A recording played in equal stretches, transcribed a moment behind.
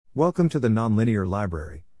Welcome to the Nonlinear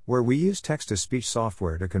Library, where we use text-to-speech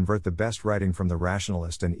software to convert the best writing from the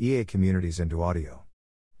Rationalist and EA communities into audio.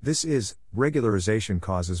 This is Regularization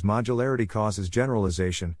Causes Modularity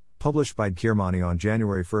published by dkirmani on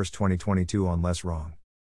January 1, 2022 on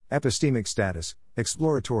LessWrong.Epistemic Status,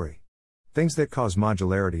 Exploratory. Things that cause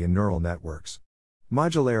modularity in neural networks.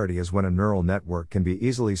 Modularity is when a neural network can be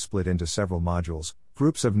easily split into several modules,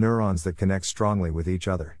 groups of neurons that connect strongly with each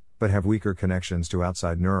other, but have weaker connections to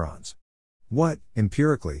outside neurons. What,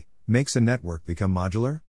 empirically, makes a network become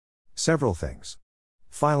modular? Several things.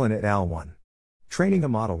 Filan et al. 1. Training a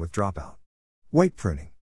model with dropout. Weight pruning.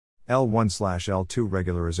 L1/L2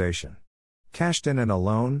 regularization. Kashtan and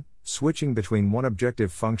Alon, switching between one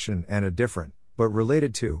objective function and a different, but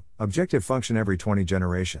related to, objective function every 20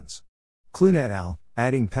 generations. Clune et al.,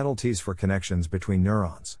 adding penalties for connections between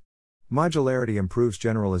neurons. Modularity improves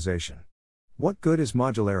generalization. What good is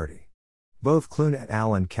modularity? Both Clune et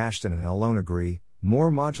al. And Kashtan and Alon agree,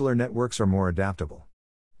 more modular networks are more adaptable.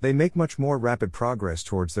 They make much more rapid progress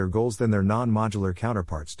towards their goals than their non-modular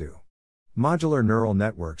counterparts do. Modular neural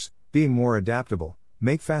networks, being more adaptable,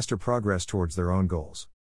 make faster progress towards their own goals.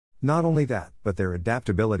 Not only that, but their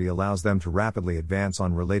adaptability allows them to rapidly advance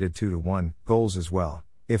on related 2-to-1 goals as well.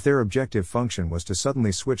 If their objective function was to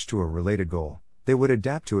suddenly switch to a related goal, they would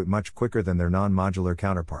adapt to it much quicker than their non-modular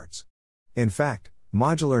counterparts. In fact,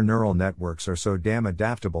 modular neural networks are so damn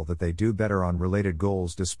adaptable that they do better on related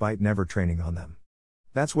goals despite never training on them.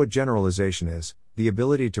 That's what generalization is, the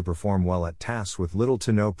ability to perform well at tasks with little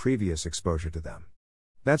to no previous exposure to them.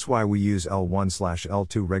 That's why we use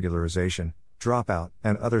L1/L2 regularization, dropout,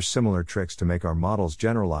 and other similar tricks to make our models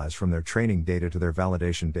generalize from their training data to their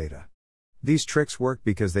validation data. These tricks work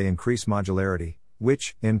because they increase modularity,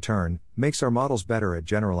 which, in turn, makes our models better at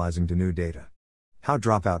generalizing to new data. How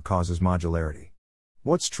dropout causes modularity.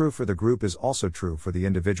 What's true for the group is also true for the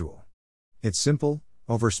individual. It's simple,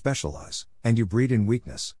 over-specialize, and you breed in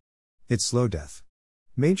weakness. It's slow death.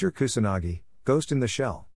 Major Kusanagi, Ghost in the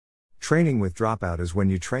Shell. Training with dropout is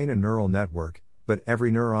when you train a neural network, but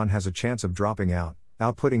every neuron has a chance of dropping out,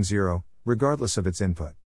 outputting 0, regardless of its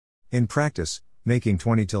input. In practice, making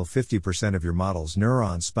 20–50% of your model's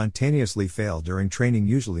neurons spontaneously fail during training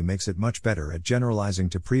usually makes it much better at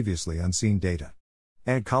generalizing to previously unseen data.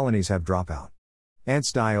 Ant colonies have dropout.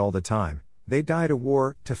 Ants die all the time. They die to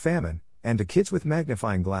war, to famine, and to kids with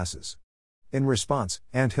magnifying glasses. In response,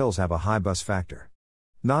 anthills have a high bus factor.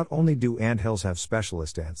 Not only do anthills have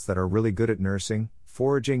specialist ants that are really good at nursing,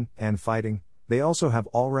 foraging, and fighting, they also have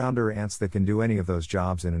all-rounder ants that can do any of those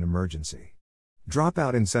jobs in an emergency.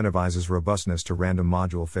 Dropout incentivizes robustness to random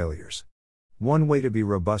module failures. One way to be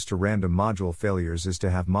robust to random module failures is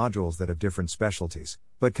to have modules that have different specialties,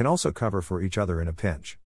 but can also cover for each other in a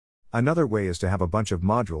pinch. Another way is to have a bunch of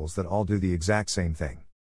modules that all do the exact same thing.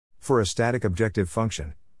 For a static objective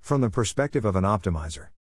function, from the perspective of an optimizer.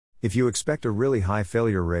 If you expect a really high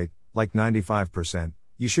failure rate, like 95%,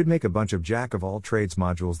 you should make a bunch of jack-of-all-trades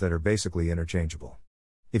modules that are basically interchangeable.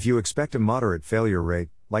 If you expect a moderate failure rate,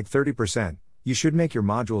 like 30%, you should make your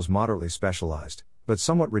modules moderately specialized, but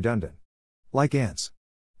somewhat redundant. Like ants.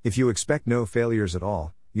 If you expect no failures at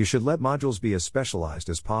all, you should let modules be as specialized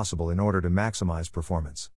as possible in order to maximize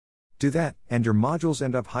performance. Do that, and your modules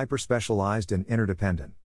end up hyper-specialized and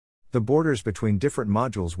interdependent. The borders between different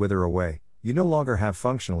modules wither away, you no longer have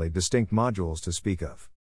functionally distinct modules to speak of.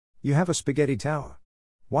 You have a spaghetti tower.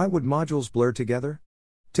 Why would modules blur together?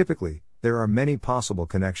 Typically, there are many possible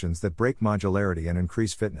connections that break modularity and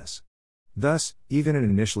increase fitness. Thus, even an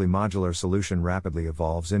initially modular solution rapidly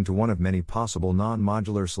evolves into one of many possible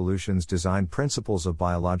non-modular solutions. Design principles of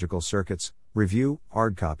biological circuits, review,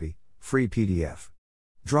 hardcopy, free PDF.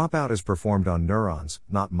 Dropout is performed on neurons,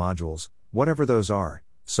 not modules, whatever those are,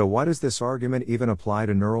 so why does this argument even apply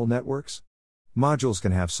to neural networks? Modules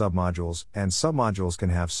can have submodules, and submodules can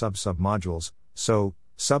have sub-submodules, so,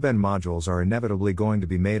 sub-n modules are inevitably going to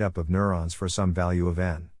be made up of neurons for some value of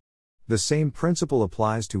n. The same principle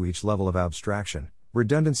applies to each level of abstraction.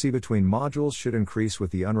 Redundancy between modules should increase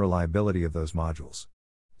with the unreliability of those modules.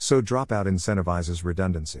 So dropout incentivizes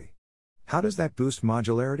redundancy. How does that boost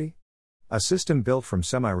modularity? A system built from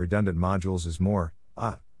semi-redundant modules is more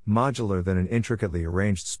modular than an intricately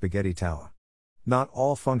arranged spaghetti tower. Not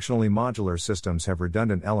all functionally modular systems have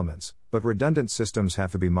redundant elements, but redundant systems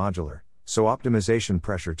have to be modular, so optimization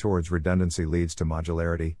pressure towards redundancy leads to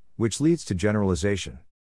modularity, which leads to generalization.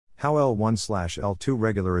 How L1/L2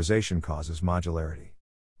 regularization causes modularity.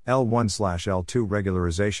 L1/L2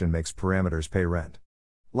 regularization makes parameters pay rent.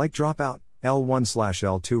 Like dropout,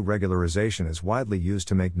 L1/L2 regularization is widely used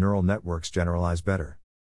to make neural networks generalize better.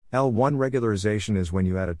 L1 regularization is when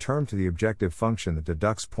you add a term to the objective function that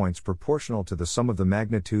deducts points proportional to the sum of the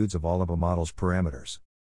magnitudes of all of a model's parameters.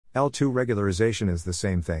 L2 regularization is the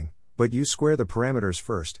same thing, but you square the parameters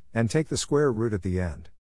first, and take the square root at the end.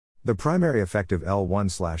 The primary effect of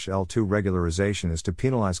L1/L2 regularization is to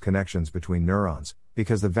penalize connections between neurons,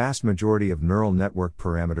 because the vast majority of neural network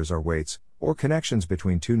parameters are weights, or connections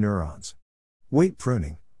between two neurons. Weight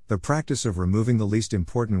pruning, the practice of removing the least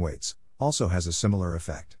important weights, also has a similar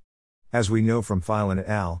effect. As we know from Filan et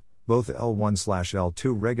al., both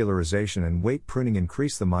L1/L2 regularization and weight pruning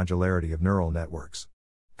increase the modularity of neural networks.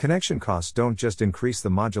 Connection costs don't just increase the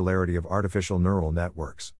modularity of artificial neural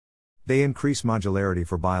networks. They increase modularity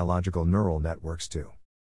for biological neural networks too.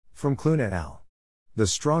 From Clune et al. The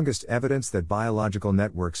strongest evidence that biological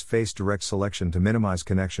networks face direct selection to minimize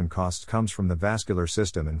connection costs comes from the vascular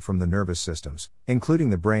system and from the nervous systems, including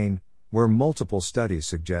the brain, where multiple studies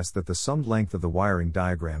suggest that the summed length of the wiring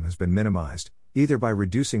diagram has been minimized, either by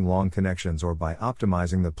reducing long connections or by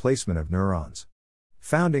optimizing the placement of neurons.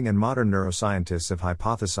 Founding and modern neuroscientists have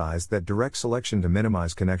hypothesized that direct selection to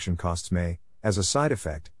minimize connection costs may, as a side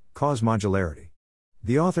effect, cause modularity.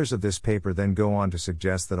 The authors of this paper then go on to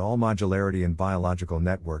suggest that all modularity in biological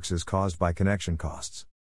networks is caused by connection costs.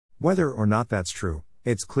 Whether or not that's true,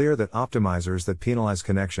 it's clear that optimizers that penalize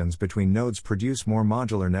connections between nodes produce more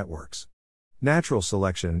modular networks. Natural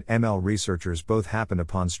selection and ML researchers both happened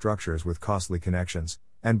upon structures with costly connections,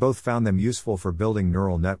 and both found them useful for building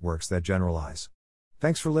neural networks that generalize.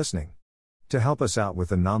 Thanks for listening. To help us out with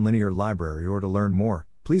the Nonlinear Library or to learn more,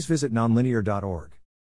 please visit nonlinear.org.